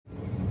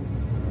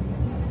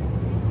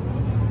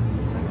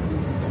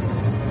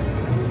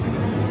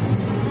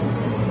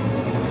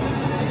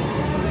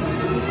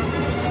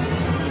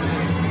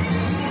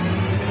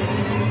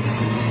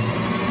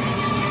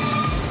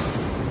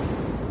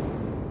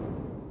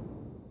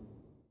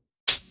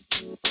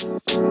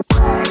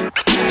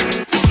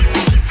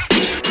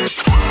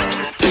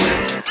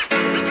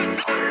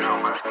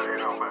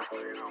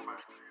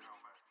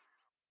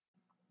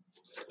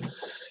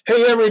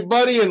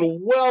everybody, and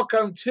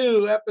welcome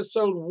to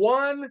episode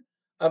 1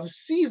 of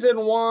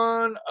season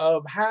 1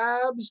 of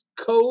Habs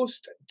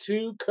Coast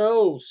to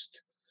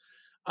Coast.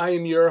 I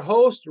am your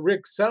host,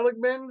 Rick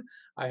Seligman.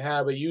 I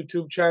have a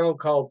YouTube channel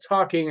called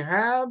Talking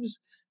Habs,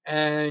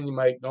 and you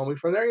might know me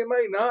from there, you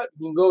might not.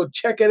 You can go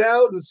check it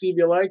out and see if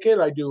you like it.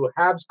 I do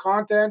Habs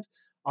content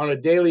on a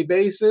daily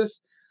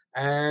basis,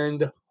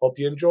 and hope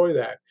you enjoy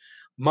that.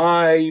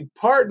 My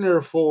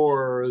partner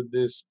for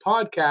this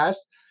podcast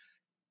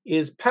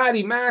is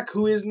Patty Mack,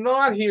 who is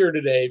not here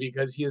today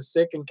because he is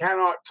sick and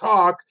cannot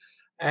talk,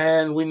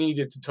 and we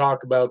needed to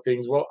talk about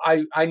things. Well,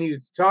 I needed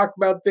to talk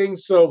about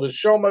things, so the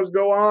show must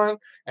go on,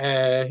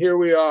 and here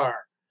we are.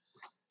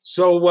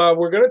 So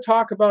we're going to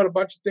talk about a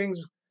bunch of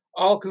things,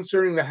 all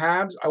concerning the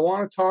Habs. I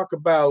want to talk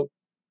about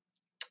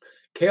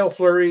Cale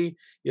Fleury,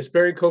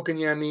 Jesperi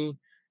Kotkaniemi,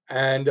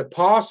 and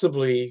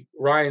possibly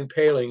Ryan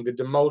Poehling, the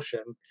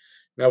demotion.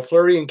 Now,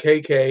 Fleury and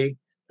KK,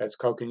 that's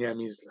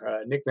Kotkaniemi's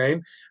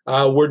nickname,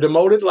 were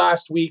demoted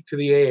last week to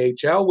the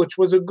AHL, which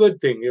was a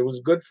good thing. It was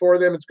good for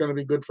them. It's going to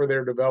be good for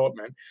their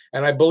development.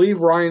 And I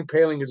believe Ryan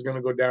Poehling is going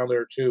to go down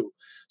there too.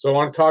 So I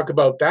want to talk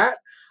about that.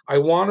 I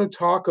want to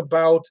talk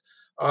about,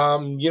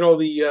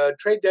 the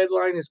trade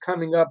deadline is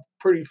coming up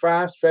pretty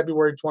fast,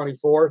 February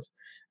 24th.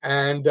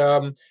 And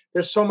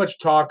there's so much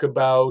talk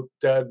about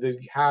the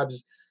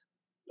Habs.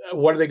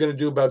 What are they going to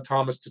do about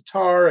Thomas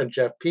Tatar and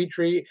Jeff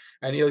Petrie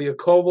and Ilya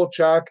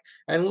Kovalchuk,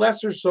 and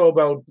lesser so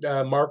about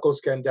Marco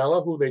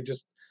Scandella, who they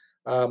just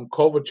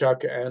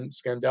Kovalchuk and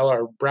Scandella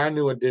are brand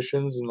new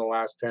additions in the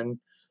last 10.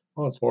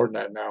 Well, it's more than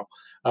that now,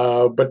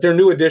 but they're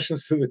new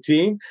additions to the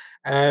team,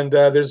 and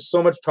there's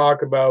so much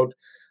talk about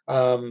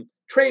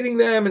trading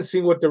them and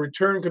seeing what the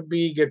return could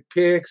be, get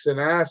picks and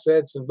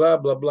assets and blah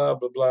blah blah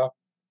blah blah.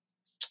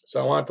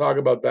 So I want to talk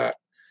about that.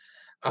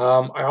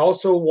 I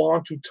also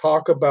want to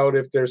talk about,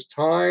 if there's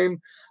time,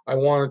 I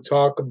want to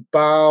talk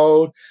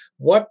about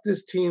what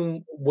this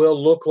team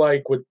will look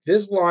like with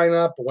this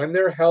lineup when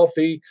they're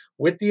healthy,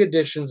 with the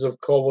additions of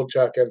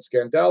Kovalchuk and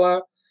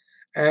Scandella,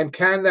 and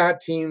can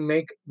that team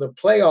make the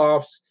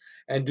playoffs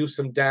and do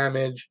some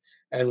damage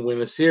and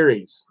win a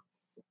series?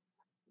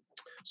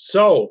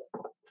 So,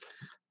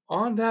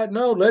 on that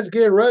note, let's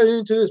get right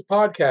into this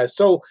podcast.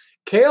 So,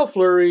 Cale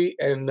Fleury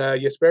and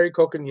Jesperi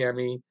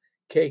Kotkaniemi,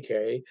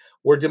 KK,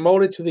 were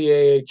demoted to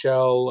the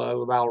AHL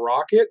Laval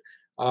Rocket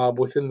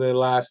within the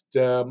last,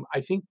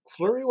 I think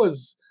Fleury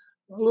was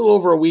a little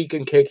over a week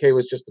and KK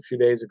was just a few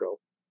days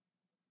ago.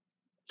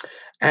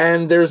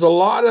 And there's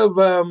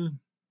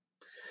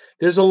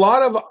there's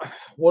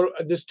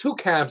two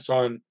camps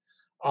on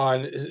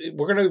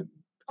Jesperi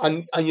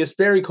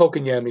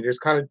Kotkaniemi. There's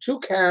kind of two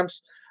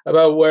camps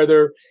about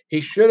whether he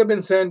should have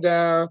been sent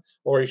down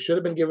or he should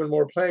have been given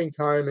more playing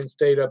time and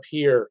stayed up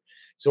here.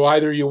 So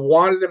either you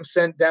wanted him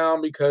sent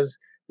down because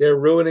they're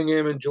ruining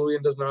him and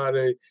Julian doesn't know how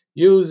to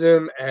use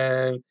him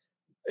and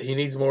he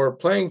needs more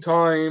playing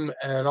time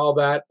and all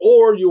that,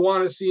 or you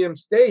want to see him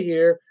stay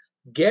here,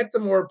 get the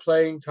more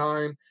playing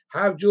time,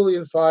 have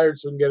Julian fired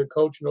so we can get a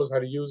coach who knows how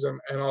to use him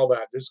and all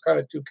that. There's kind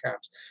of two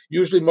camps.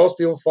 Usually most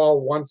people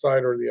fall one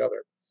side or the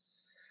other.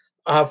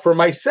 For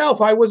myself,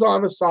 I was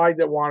on the side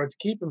that wanted to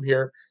keep him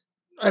here.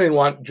 I didn't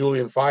want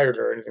Julian fired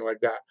or anything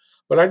like that.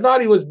 But I thought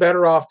he was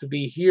better off to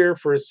be here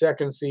for his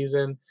second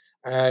season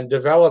and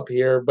develop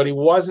here, but he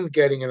wasn't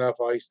getting enough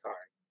ice time.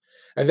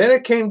 And then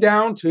it came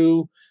down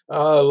to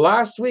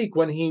last week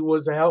when he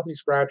was a healthy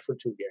scratch for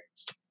 2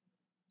 games.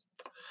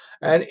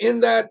 And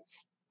in that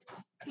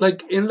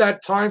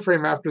time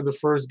frame after the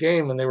first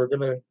game, when they were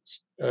going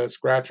to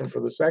scratch him for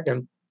the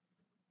second,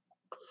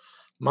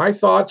 my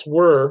thoughts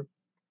were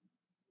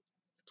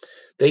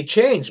they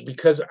changed,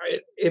 because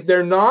if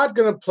they're not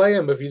going to play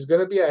him, if he's going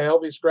to be a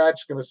healthy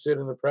scratch, going to sit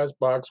in the press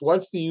box,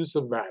 what's the use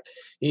of that?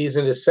 He's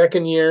in his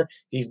second year.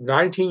 He's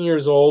 19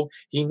 years old.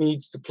 He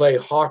needs to play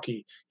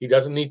hockey. He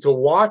doesn't need to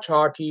watch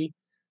hockey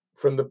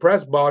from the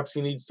press box.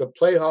 He needs to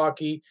play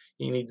hockey.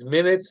 He needs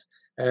minutes,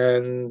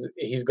 and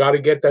he's got to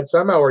get that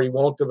somehow or he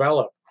won't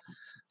develop.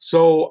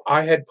 So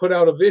I had put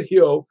out a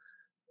video.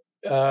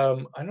 I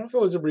don't know if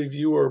it was a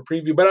review or a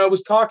preview, but I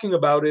was talking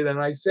about it,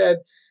 and I said,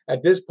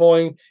 at this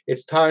point,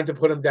 it's time to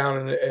put him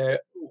down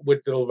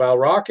with the Laval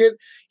Rocket.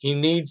 He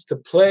needs to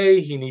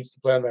play. He needs to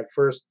play on that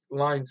first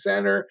line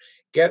center,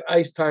 get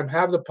ice time,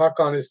 have the puck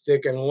on his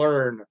stick, and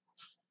learn.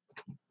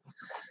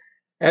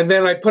 And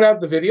then I put out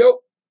the video,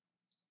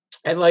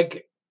 and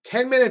like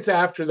 10 minutes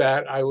after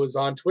that, I was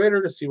on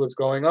Twitter to see what's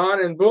going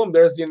on, and boom,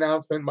 there's the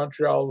announcement.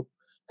 Montreal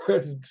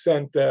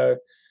sent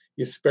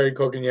Jesperi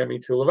Kotkaniemi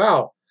to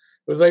Laval.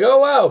 It was like, oh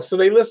wow! So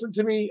they listened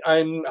to me.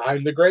 I'm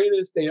the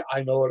greatest.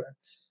 I know it.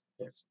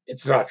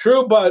 It's not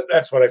true, but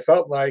that's what I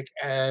felt like,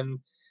 and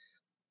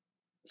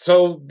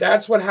so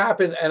that's what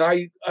happened. And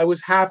I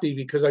was happy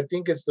because I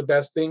think it's the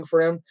best thing for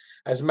him.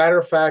 As a matter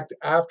of fact,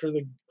 after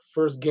the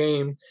first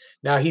game,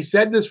 now he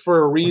said this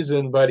for a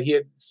reason, but he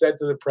had said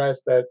to the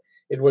press that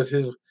it was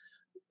his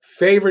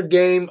favorite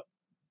game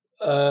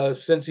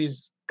since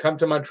he's come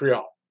to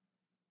Montreal.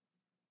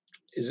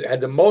 He's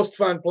had the most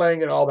fun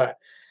playing and all that.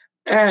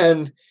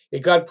 And it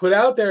got put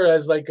out there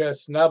as like a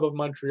snub of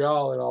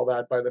Montreal and all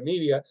that by the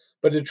media.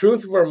 But the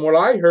truth from what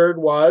I heard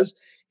was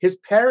his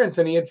parents,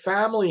 and he had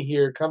family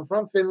here, come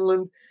from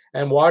Finland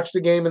and watched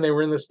the game, and they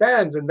were in the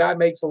stands. And that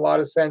makes a lot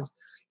of sense.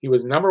 He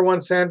was number one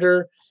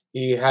center.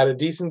 He had a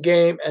decent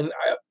game. And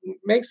it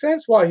makes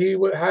sense why he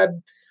had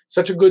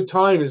such a good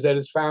time, is that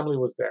his family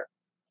was there.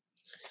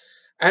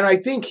 And I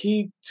think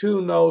he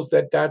too knows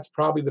that that's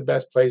probably the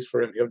best place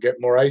for him. He'll get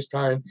more ice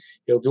time.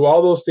 He'll do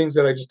all those things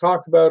that I just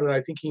talked about. And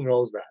I think he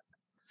knows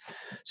that.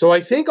 So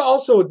I think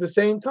also at the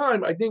same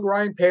time, I think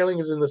Ryan Poehling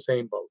is in the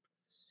same boat.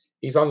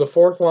 He's on the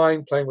fourth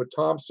line playing with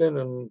Thompson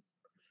and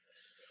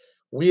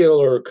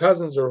Wheel or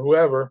Cousins or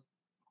whoever.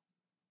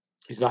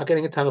 He's not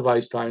getting a ton of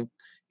ice time.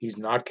 He's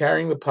not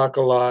carrying the puck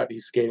a lot.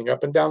 He's skating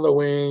up and down the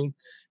wing,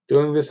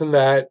 doing this and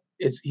that.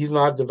 He's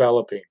not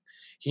developing.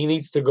 He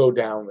needs to go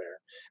down there.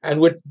 And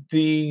with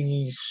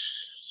the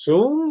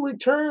soon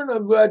return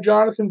of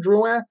Jonathan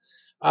Drouin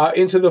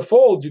into the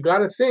fold, you got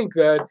to think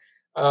that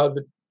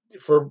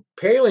for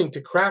Poehling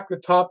to crack the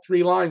top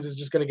three lines is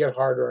just going to get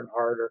harder and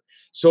harder.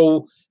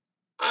 So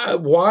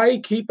why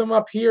keep him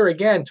up here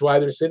again, to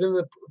either sit in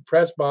the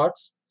press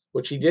box,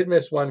 which he did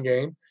miss one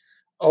game,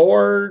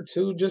 or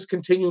to just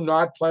continue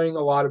not playing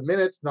a lot of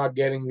minutes, not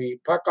getting the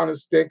puck on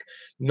his stick,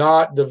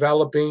 not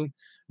developing,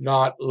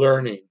 not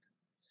learning.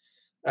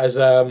 As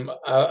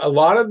a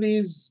lot of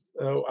these,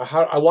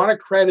 I want to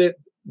credit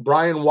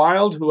Brian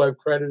Wild, who I've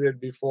credited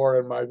before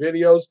in my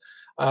videos.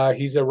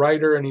 He's a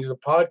writer and he's a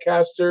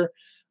podcaster,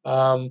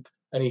 and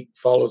he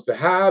follows the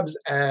Habs,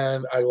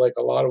 and I like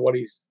a lot of what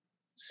he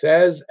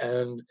says.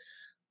 And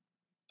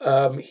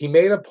he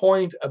made a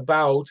point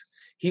about,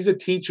 he's a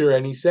teacher,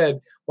 and he said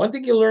one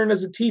thing you learn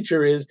as a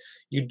teacher is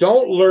you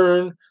don't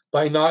learn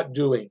by not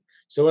doing.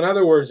 So in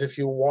other words, if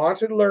you want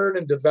to learn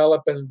and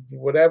develop and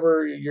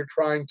whatever you're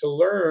trying to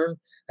learn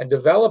and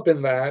develop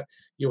in that,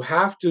 you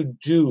have to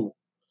do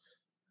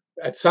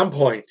at some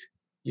point.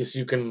 Yes,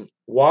 you can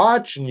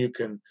watch and you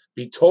can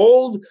be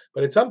told,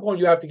 but at some point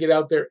you have to get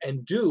out there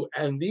and do.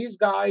 And these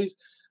guys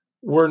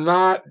were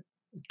not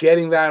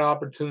getting that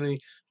opportunity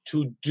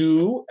to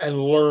do and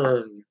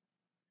learn,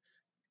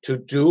 to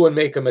do and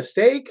make a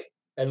mistake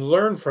and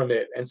learn from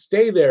it and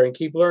stay there and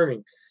keep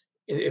learning.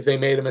 If they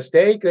made a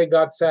mistake, they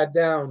got sat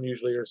down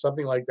usually or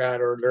something like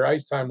that, or their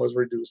ice time was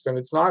reduced, and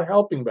it's not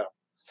helping them.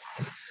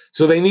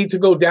 So they need to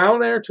go down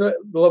there to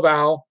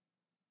Laval.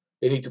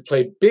 They need to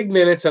play big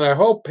minutes, and I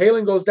hope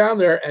Poehling goes down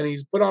there and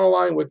he's put on a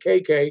line with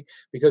KK,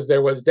 because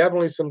there was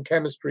definitely some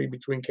chemistry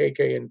between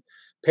KK and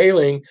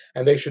Poehling,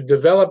 and they should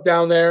develop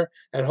down there,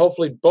 and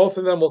hopefully both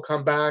of them will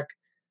come back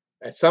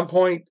at some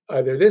point,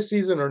 either this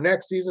season or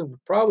next season, but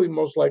probably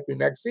most likely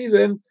next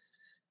season,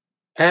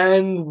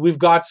 and we've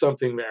got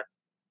something there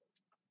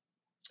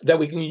that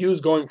we can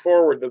use going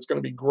forward that's going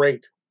to be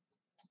great.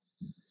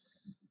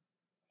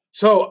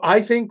 So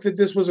I think that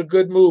this was a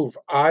good move.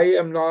 I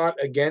am not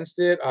against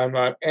it. I'm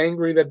not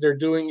angry that they're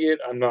doing it.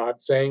 I'm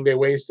not saying they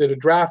wasted a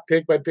draft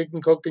pick by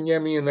picking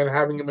Kotkaniemi and then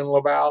having him in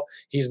Laval.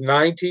 He's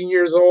 19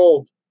 years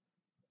old.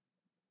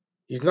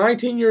 He's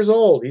 19 years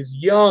old. He's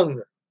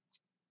young.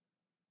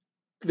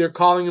 They're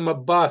calling him a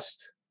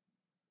bust.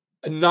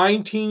 A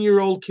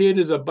 19-year-old kid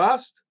is a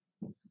bust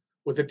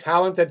with the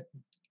talent that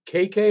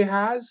KK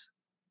has,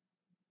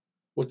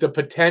 with the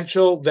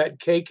potential that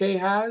KK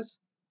has.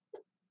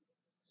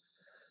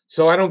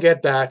 So I don't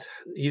get that.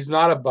 He's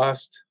not a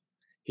bust.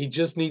 He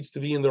just needs to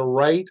be in the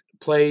right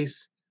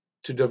place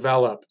to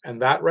develop,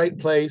 and that right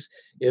place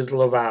is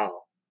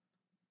Laval.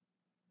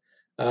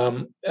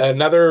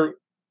 Another,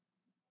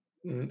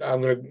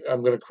 I'm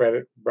gonna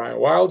credit Brian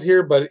Wild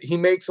here, but he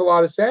makes a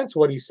lot of sense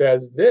what he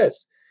says.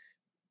 This,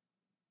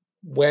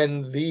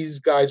 when these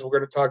guys, we're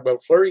going to talk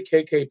about Fleury,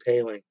 KK,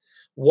 Poehling,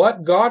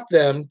 what got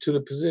them to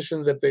the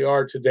position that they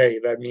are today?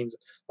 That means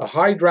a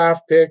high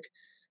draft pick,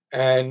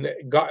 and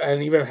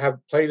even have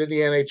played in the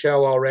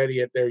NHL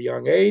already at their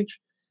young age.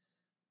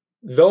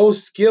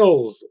 Those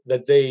skills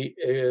that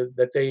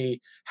they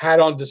had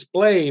on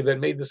display, that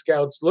made the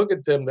scouts look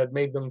at them, that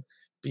made them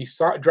be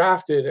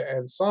drafted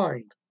and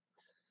signed.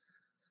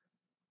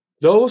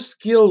 Those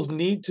skills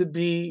need to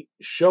be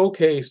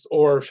showcased,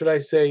 or should I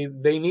say,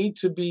 they need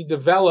to be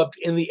developed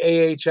in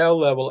the AHL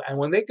level. And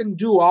when they can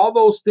do all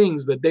those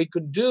things that they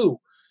could do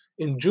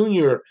in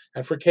junior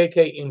and for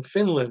KK in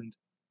Finland,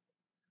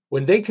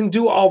 when they can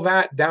do all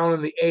that down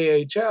in the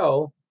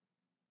AHL,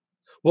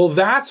 well,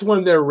 that's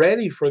when they're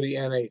ready for the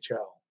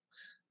NHL.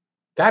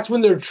 That's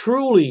when they're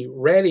truly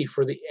ready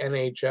for the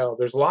NHL.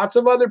 There's lots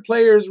of other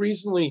players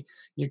recently.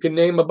 You can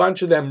name a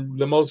bunch of them.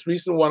 The most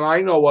recent one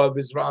I know of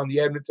is on the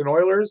Edmonton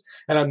Oilers.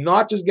 And I'm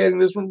not just getting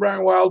this from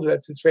Brian Wild.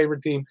 That's his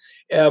favorite team.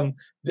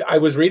 I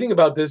was reading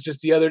about this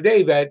just the other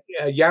day, that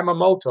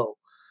Yamamoto,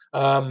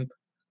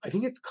 I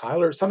think it's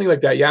Kyle or something like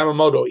that,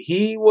 Yamamoto.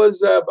 He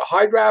was a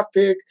high draft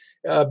pick,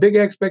 big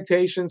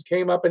expectations,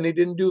 came up, and they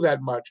didn't do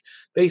that much.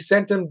 They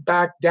sent him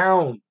back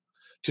down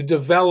to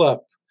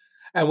develop.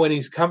 And when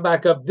he's come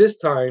back up this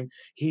time,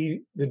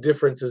 the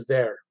difference is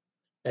there.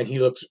 And he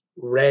looks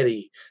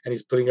ready, and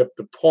he's putting up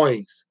the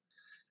points.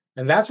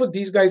 And that's what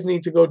these guys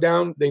need to go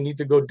down. They need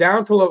to go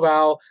down to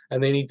Laval,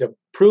 and they need to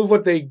prove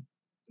what they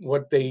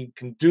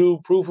can do,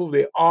 prove who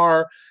they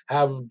are,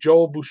 have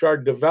Joel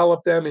Bouchard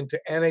develop them into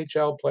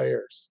NHL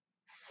players.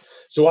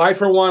 So I,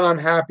 for one, I'm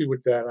happy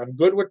with that. I'm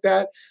good with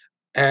that.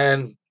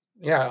 And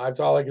yeah, that's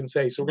all I can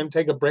say. So we're going to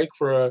take a break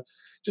for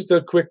just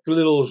a quick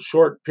little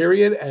short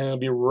period, and I'll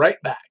be right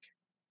back.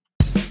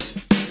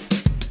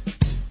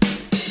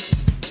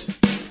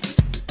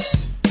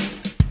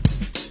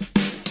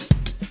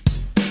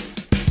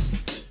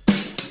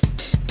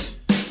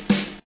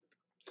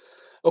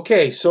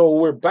 Okay, so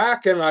we're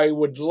back, and I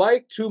would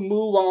like to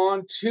move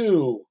on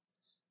to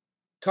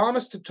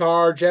Thomas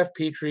Tatar, Jeff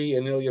Petrie,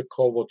 and Ilya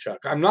Kovalchuk.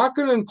 I'm not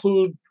going to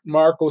include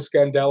Marco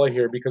Scandella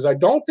here because I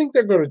don't think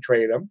they're going to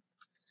trade him.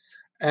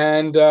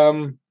 And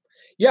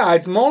yeah,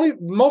 it's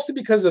mostly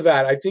because of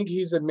that. I think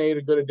he's made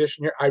a good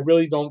addition here. I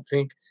really don't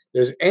think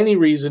there's any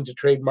reason to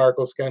trade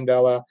Marco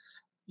Scandella.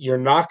 You're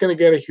not going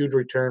to get a huge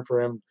return for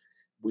him.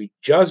 We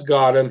just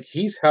got him.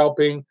 He's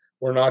helping.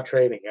 We're not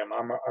trading him.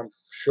 I'm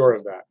sure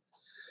of that.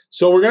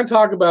 So we're going to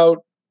talk about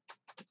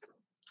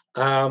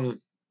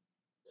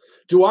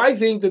do I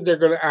think that they're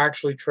going to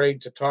actually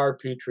trade Tatar,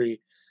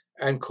 Petrie,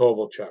 and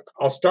Kovalchuk?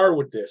 I'll start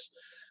with this.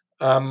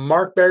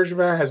 Marc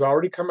Bergevin has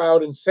already come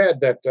out and said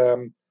that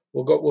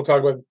we'll talk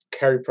about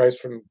Carey Price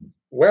from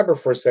Weber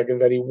for a second,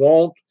 that he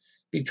won't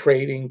be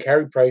trading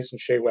Carey Price and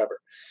Shea Weber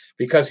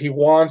because he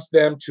wants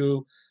them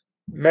to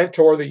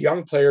mentor the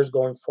young players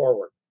going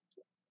forward.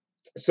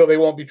 So they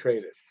won't be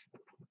traded.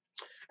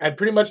 And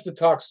pretty much the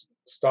talks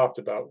stopped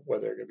about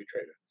whether they're going to be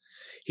traded.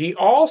 He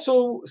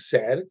also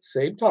said at the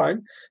same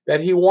time that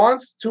he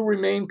wants to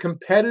remain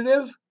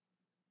competitive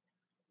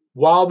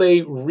while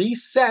they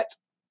reset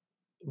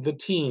the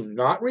team,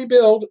 not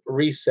rebuild,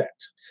 reset.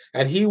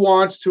 And he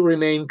wants to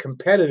remain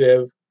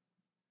competitive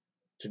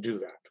to do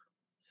that.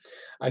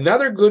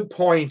 Another good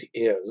point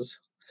is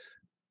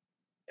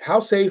how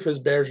safe is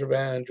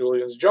Bergevin and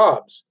Julien's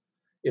jobs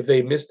if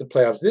they miss the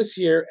playoffs this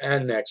year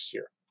and next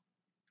year?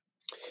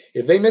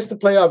 If they miss the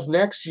playoffs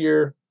next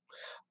year,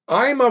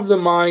 I'm of the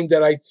mind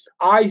that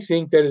I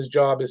think that his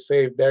job is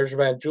safe.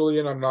 Bergevin,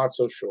 Julien, I'm not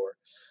so sure.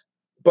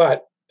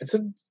 But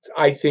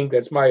I think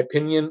that's my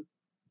opinion.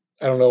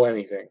 I don't know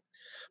anything.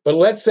 But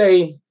let's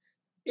say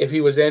if he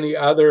was any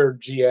other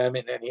GM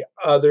in any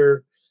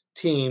other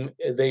team,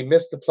 they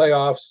missed the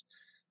playoffs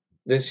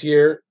this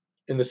year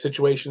in the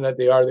situation that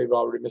they are. They've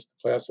already missed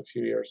the playoffs a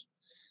few years.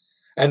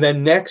 And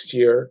then next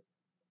year,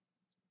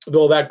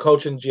 though, that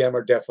coach and GM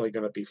are definitely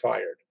going to be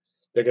fired.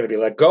 They're going to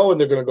be let go, and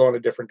they're going to go in a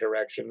different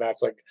direction.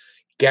 That's like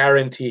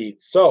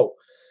guaranteed. So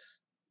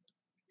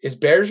is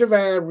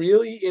Bergevin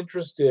really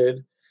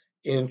interested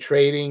in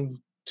trading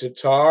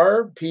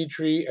Tatar,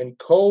 Petrie, and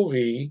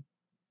Covey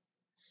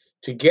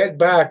to get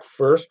back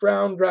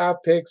first-round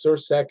draft picks or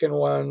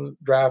second-one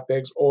draft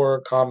picks or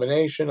a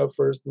combination of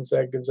first and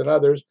seconds and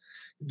others,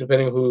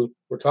 depending on who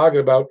we're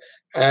talking about?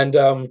 And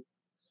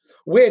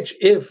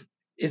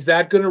is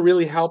that going to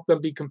really help them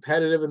be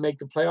competitive and make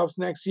the playoffs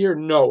next year?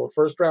 No, a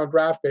first-round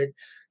draft pick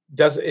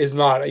is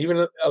not.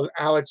 Even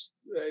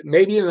Alex,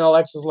 maybe an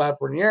Alexis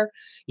Lafreniere,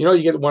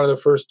 you get one of the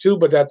first two,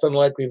 but that's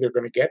unlikely they're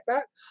going to get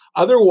that.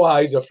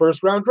 Otherwise, a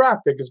first-round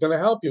draft pick is going to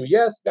help you,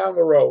 yes, down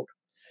the road.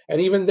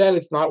 And even then,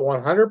 it's not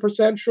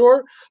 100%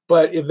 sure,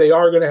 but if they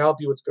are going to help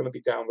you, it's going to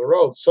be down the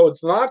road. So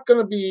it's not going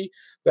to be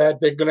that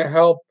they're going to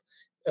help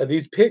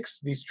these picks,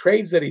 these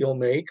trades that he'll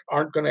make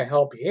aren't going to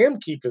help him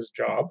keep his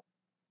job.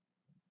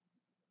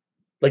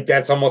 Like,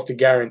 that's almost a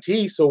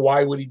guarantee. So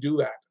why would he do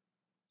that?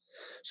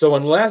 So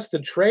unless the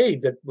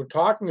trade that we're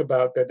talking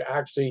about, that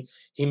actually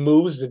he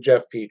moves to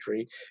Jeff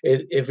Petrie,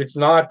 if it's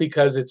not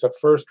because it's a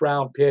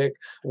first-round pick,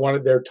 one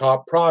of their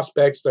top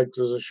prospects, like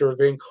there's a sure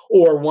thing,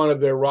 or one of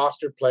their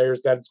roster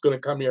players that's going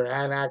to come here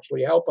and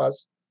actually help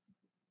us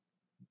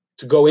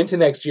to go into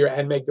next year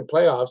and make the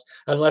playoffs,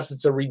 unless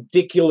it's a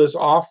ridiculous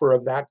offer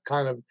of that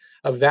kind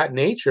of that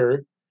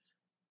nature,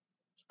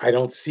 I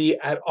don't see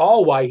at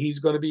all why he's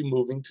going to be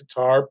moving to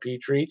Tatar,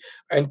 Petrie,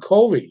 and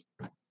Covey.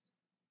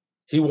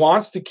 He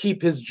wants to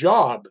keep his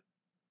job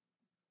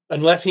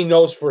unless he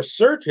knows for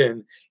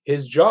certain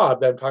his job,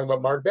 that I'm talking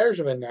about Marc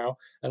Bergevin now,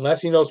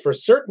 unless he knows for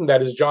certain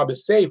that his job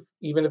is safe,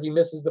 even if he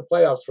misses the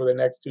playoffs for the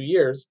next 2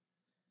 years,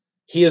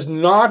 he is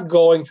not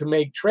going to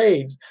make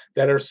trades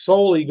that are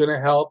solely going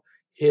to help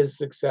his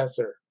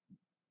successor.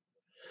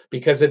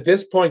 Because at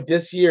this point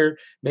this year,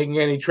 making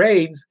any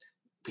trades,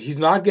 he's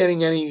not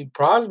getting any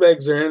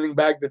prospects or anything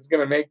back that's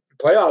going to make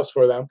the playoffs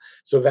for them.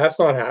 So that's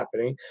not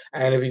happening.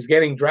 And if he's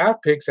getting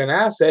draft picks and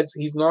assets,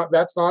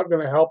 that's not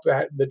going to help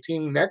the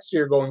team next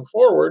year going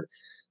forward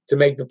to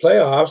make the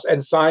playoffs.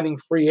 And signing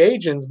free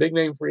agents, big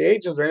name free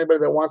agents, or anybody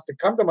that wants to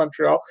come to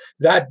Montreal,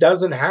 that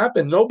doesn't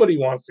happen. Nobody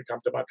wants to come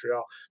to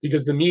Montreal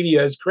because the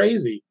media is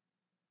crazy.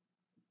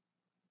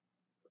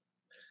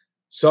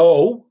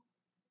 So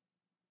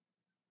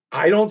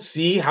I don't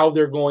see how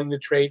they're going to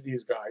trade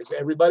these guys.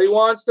 Everybody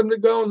wants them to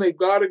go, and they've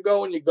got to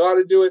go, and you got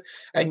to do it.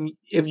 And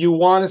if you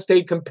want to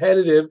stay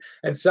competitive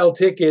and sell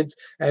tickets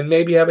and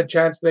maybe have a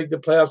chance to make the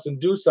playoffs and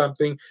do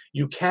something,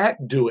 you can't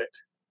do it.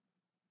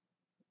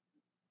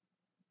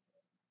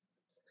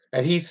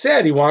 And he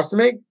said he wants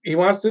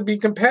to be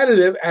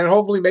competitive and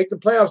hopefully make the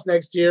playoffs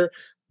next year.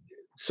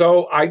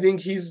 So I think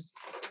he's,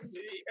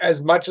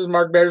 as much as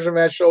Marc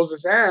Bergevin shows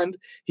his hand,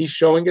 he's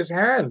showing his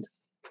hand.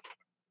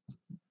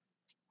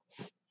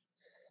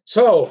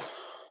 So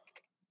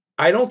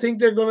I don't think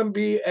there are going to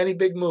be any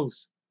big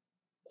moves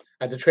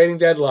at the trading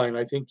deadline.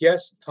 I think,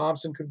 yes,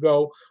 Thompson could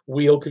go,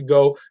 Wheel could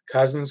go,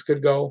 Cousins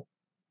could go.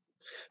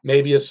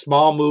 Maybe a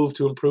small move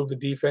to improve the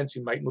defense.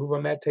 You might move a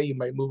Mete, you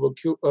might move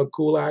a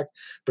Kulak,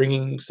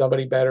 bringing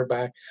somebody better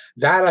back.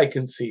 That I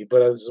can see.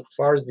 But as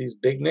far as these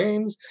big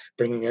names,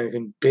 bringing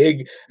anything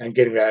big and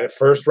getting that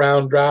first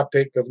round draft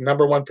pick, the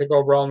number 1 pick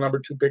overall, number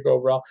 2 pick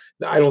overall,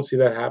 I don't see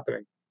that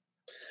happening.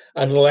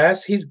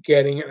 Unless he's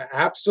getting an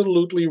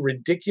absolutely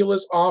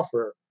ridiculous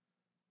offer.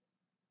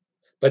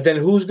 But then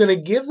who's going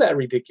to give that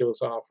ridiculous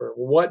offer?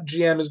 What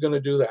GM is going to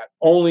do that?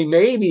 Only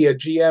maybe a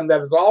GM that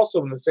is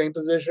also in the same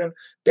position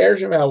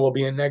Bergevin will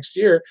be in next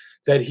year,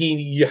 that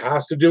he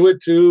has to do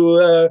it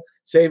to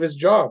save his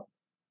job.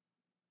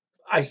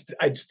 I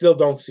still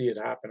don't see it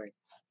happening.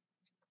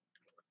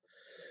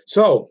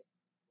 So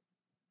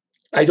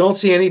I don't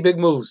see any big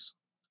moves.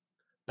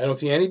 I don't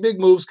see any big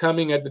moves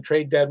coming at the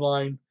trade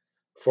deadline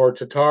for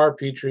Tatar,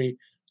 Petrie,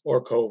 or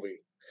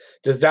Covey.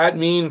 Does that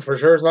mean for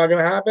sure it's not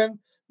going to happen?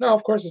 No,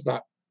 of course it's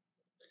not.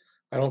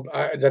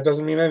 That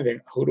doesn't mean anything.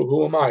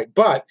 Who am I?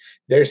 But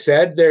they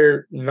said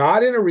they're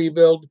not in a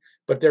rebuild,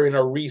 but they're in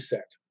a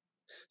reset.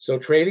 So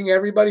trading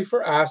everybody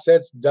for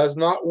assets does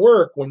not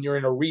work when you're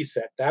in a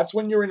reset. That's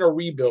when you're in a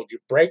rebuild. You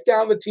break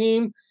down the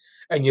team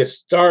and you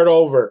start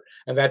over.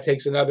 And that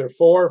takes another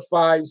 4,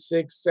 5,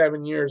 6,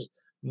 7 years.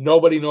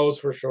 Nobody knows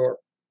for sure.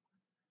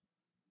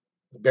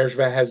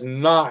 Bergevin has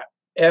not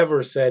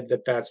ever said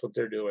that that's what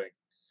they're doing.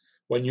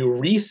 When you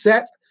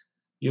reset,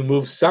 you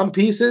move some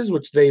pieces,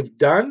 which they've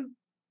done,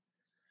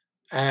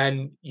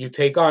 and you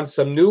take on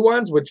some new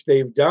ones, which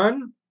they've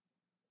done,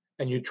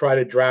 and you try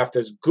to draft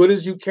as good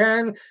as you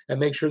can and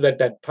make sure that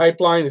that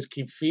pipeline is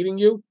keep feeding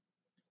you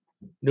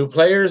new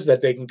players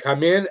that they can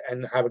come in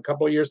and have a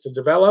couple of years to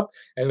develop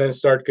and then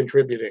start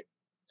contributing.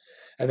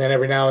 And then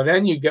every now and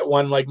then you get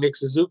one like Nick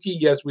Suzuki.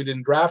 Yes, we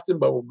didn't draft him,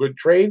 but we're good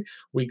trade.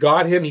 We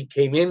got him. He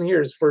came in here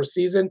his first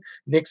season.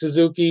 Nick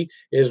Suzuki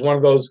is one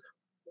of those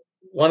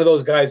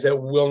guys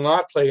that will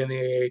not play in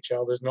the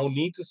AHL. There's no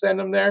need to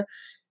send him there.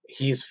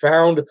 He's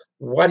found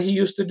what he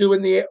used to do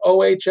in the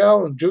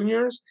OHL and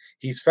juniors.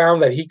 He's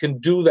found that he can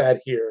do that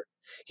here.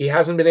 He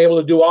hasn't been able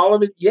to do all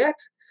of it yet,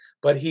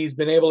 but he's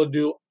been able to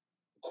do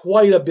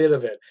quite a bit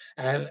of it.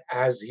 And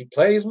as he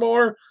plays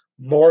more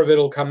of it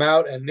will come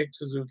out. And Nick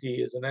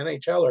Suzuki is an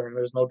NHLer, and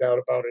there's no doubt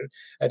about it,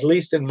 at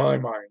least in my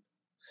mind.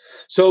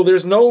 So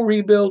there's no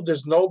rebuild.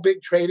 There's no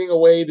big trading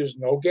away. There's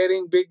no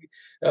getting big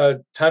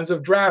tons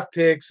of draft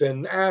picks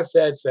and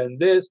assets and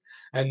this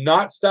and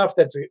not stuff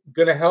that's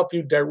going to help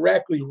you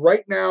directly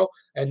right now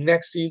and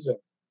next season.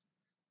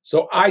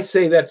 So I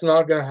say that's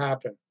not going to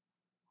happen.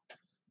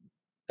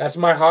 That's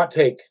my hot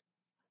take.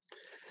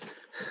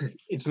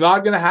 It's not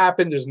going to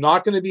happen. There's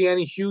not going to be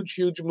any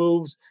huge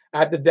moves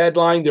at the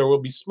deadline. There will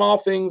be small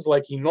things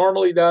like he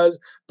normally does,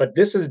 but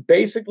this is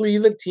basically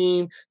the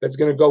team that's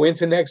going to go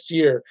into next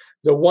year.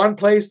 The one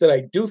place that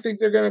I do think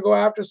they're going to go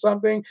after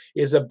something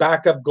is a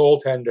backup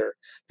goaltender.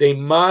 They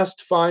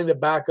must find a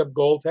backup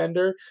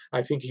goaltender.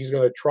 I think he's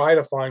going to try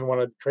to find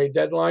one at the trade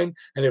deadline,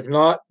 and if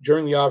not,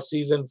 during the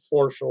offseason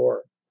for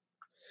sure.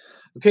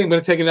 Okay, I'm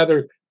going to take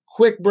another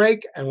quick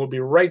break, and we'll be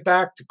right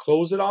back to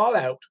close it all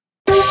out.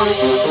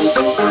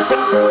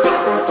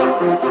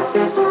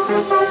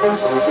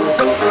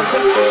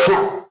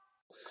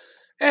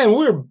 And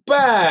we're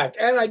back.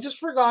 And I just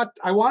forgot,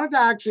 I wanted to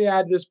actually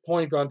add this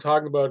point on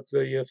talking about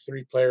the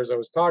 3 players I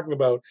was talking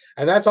about,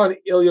 and that's on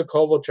Ilya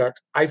Kovalchuk.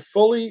 I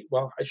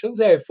shouldn't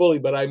say I fully,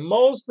 but I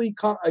mostly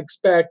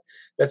expect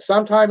that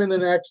sometime in the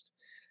next,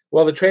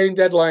 the trading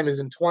deadline is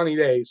in 20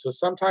 days, so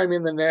sometime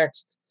in the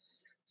next,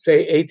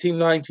 say, 18,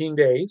 19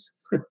 days,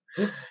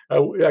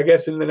 I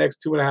guess in the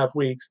next 2.5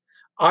 weeks,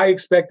 I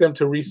expect them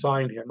to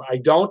re-sign him. I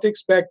don't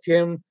expect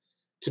him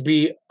to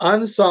be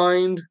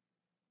unsigned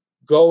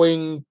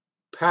going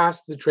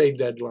past the trade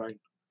deadline.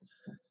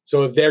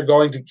 So if they're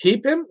going to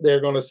keep him,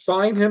 they're going to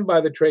sign him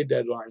by the trade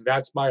deadline.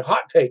 That's my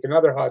hot take,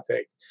 another hot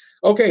take.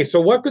 Okay, so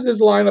what could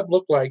this lineup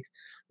look like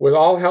with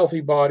all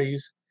healthy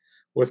bodies,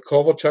 with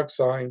Kovalchuk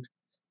signed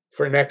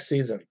for next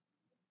season?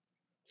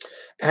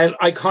 And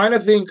I kind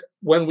of think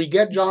when we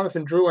get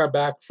Jonathan Drouin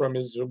back from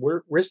his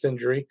wrist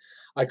injury,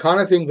 I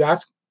kind of think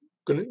that's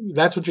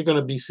what you're going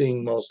to be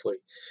seeing mostly.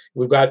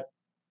 In the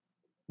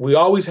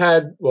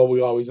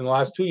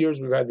last 2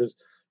 years, we've had this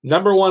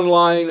number 1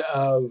 line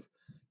of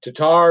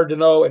Tatar,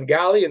 Danault, and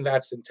Galley, and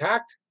that's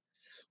intact.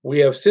 We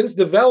have since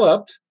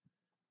developed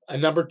a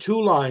number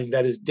 2 line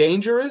that is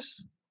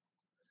dangerous,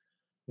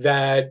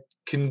 that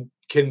can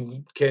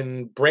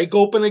break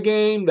open a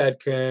game, that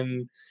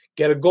can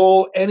get a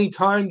goal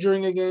anytime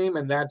during a game,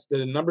 and that's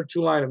the number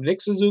 2 line of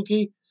Nick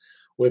Suzuki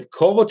with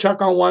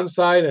Kovalchuk on one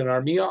side and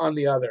Armia on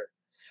the other.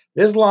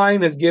 This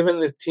line has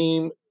given the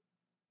team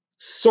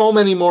so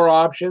many more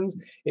options.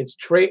 It's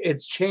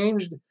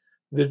changed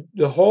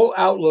the whole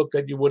outlook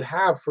that you would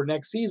have for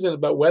next season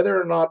about whether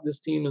or not this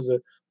team is a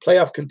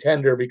playoff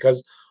contender,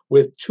 because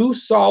with two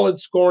solid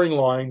scoring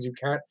lines, you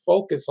can't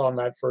focus on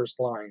that first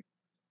line.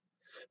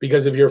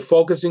 Because if you're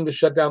focusing to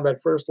shut down that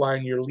first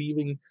line, you're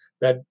leaving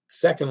that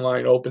second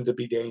line open to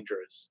be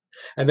dangerous.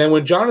 And then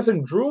when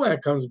Jonathan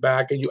Drouin comes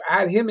back and you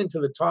add him into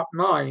the top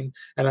nine,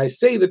 and I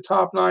say the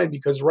top nine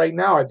because right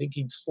now I think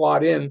he'd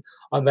slot in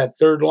on that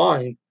third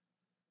line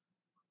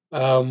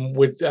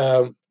with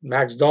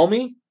Max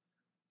Domi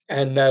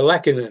and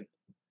Lehkonen.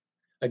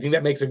 I think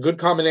that makes a good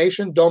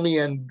combination. Domi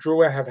and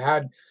Drouin have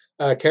had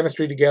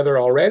chemistry together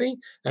already,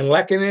 and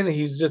Lehkonen,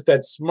 he's just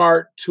that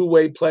smart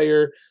two-way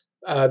player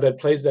that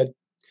plays that.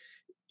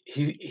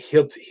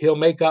 He'll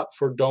make up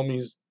for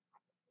Domi's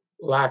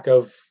lack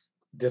of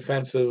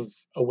defensive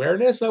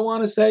awareness, I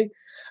want to say.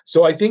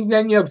 So I think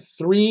then you have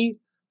three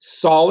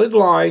solid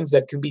lines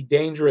that can be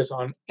dangerous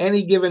on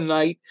any given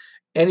night,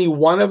 any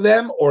one of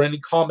them or any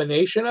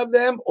combination of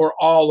them or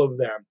all of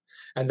them.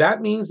 And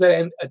that means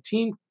that a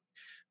team,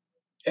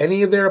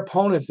 any of their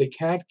opponents, they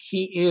can't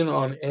key in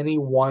on any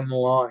one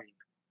line.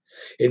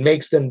 It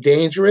makes them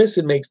dangerous.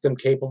 It makes them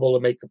capable to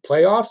make the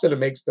playoffs, and it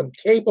makes them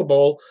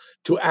capable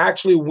to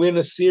actually win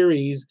a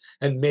series,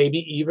 and maybe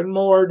even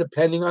more,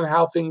 depending on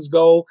how things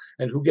go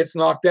and who gets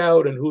knocked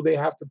out and who they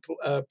have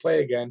to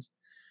play against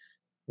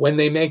when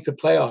they make the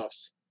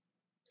playoffs.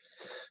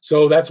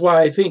 So that's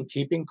why I think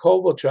keeping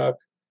Kovalchuk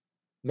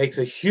makes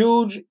a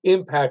huge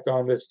impact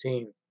on this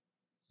team.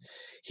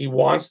 He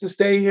wants to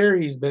stay here.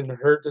 He's been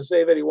heard to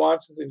say that he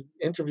wants to. He was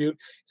interviewed.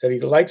 He said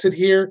he likes it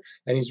here,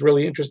 and he's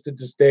really interested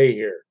to stay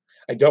here.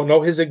 I don't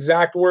know his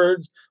exact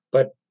words,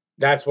 but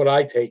that's what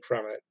I take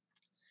from it.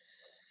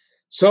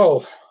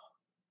 So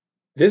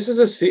this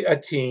is a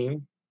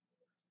team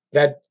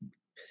that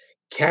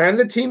can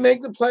the team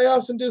make the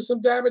playoffs and do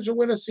some damage and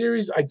win a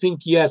series? I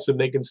think yes, if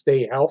they can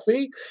stay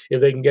healthy, if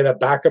they can get a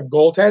backup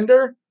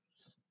goaltender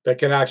that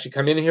can actually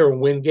come in here and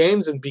win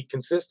games and be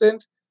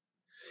consistent,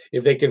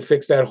 if they can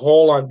fix that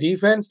hole on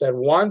defense, that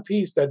one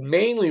piece, that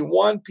mainly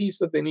one piece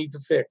that they need to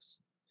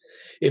fix.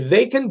 If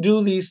they can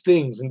do these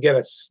things and get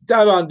a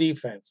stud on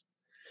defense,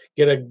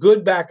 get a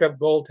good backup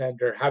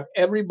goaltender, have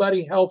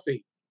everybody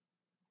healthy,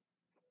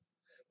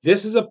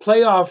 this is a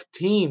playoff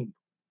team,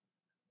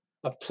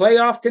 a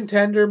playoff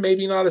contender,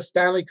 maybe not a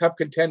Stanley Cup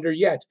contender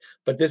yet,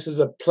 but this is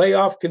a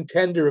playoff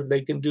contender if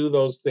they can do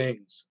those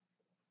things.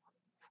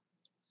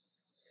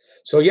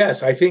 So,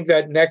 yes, I think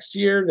that next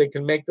year they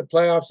can make the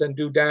playoffs and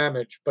do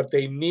damage, but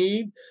they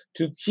need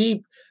to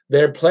keep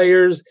their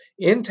players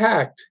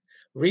intact.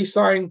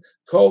 Resign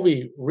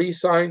Covey,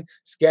 resign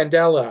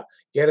Scandella,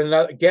 get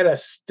a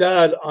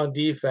stud on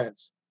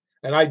defense.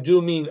 And I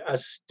do mean a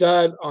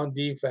stud on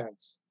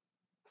defense.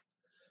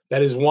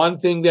 That is one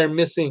thing they're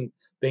missing.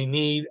 They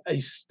need a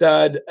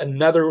stud,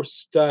 another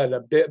stud, a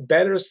bit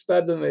better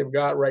stud than they've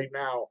got right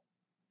now.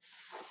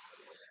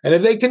 And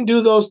if they can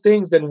do those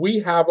things, then we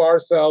have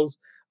ourselves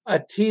a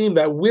team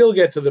that will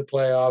get to the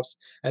playoffs,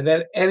 and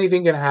then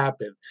anything can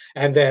happen.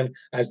 And then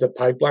as the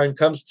pipeline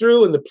comes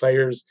through and the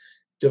players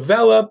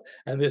develop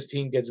and this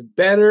team gets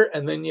better,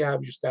 and then you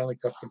have your Stanley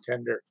Cup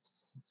contender.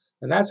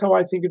 And that's how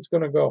I think it's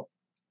going to go.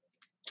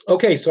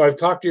 Okay, so I've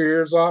talked your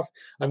ears off.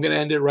 I'm going to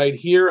end it right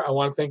here. I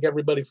want to thank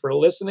everybody for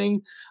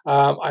listening.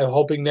 I'm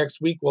hoping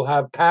next week we'll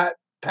have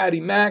Patty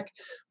Mack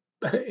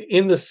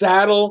in the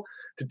saddle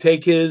to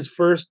take his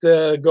first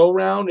go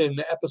round in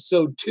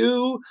episode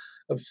 2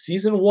 of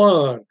season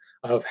 1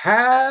 of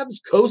Habs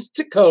Coast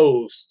to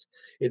Coast.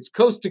 It's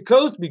Coast to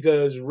Coast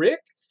because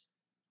Rick,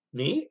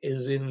 me,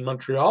 is in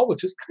Montreal,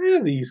 which is kind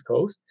of the East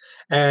Coast,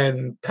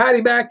 and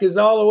Patty Mack is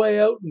all the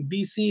way out in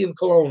BC and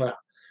Kelowna.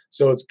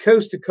 So it's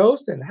Coast to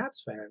Coast, and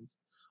Habs fans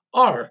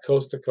are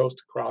Coast to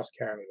Coast across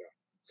Canada.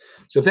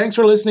 So thanks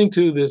for listening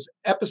to this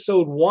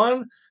episode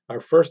 1,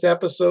 our first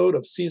episode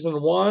of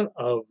season 1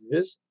 of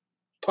this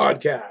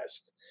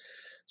podcast.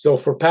 So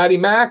for Patty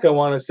Mack, I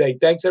want to say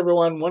thanks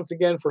everyone once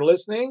again for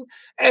listening,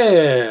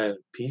 and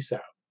peace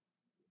out.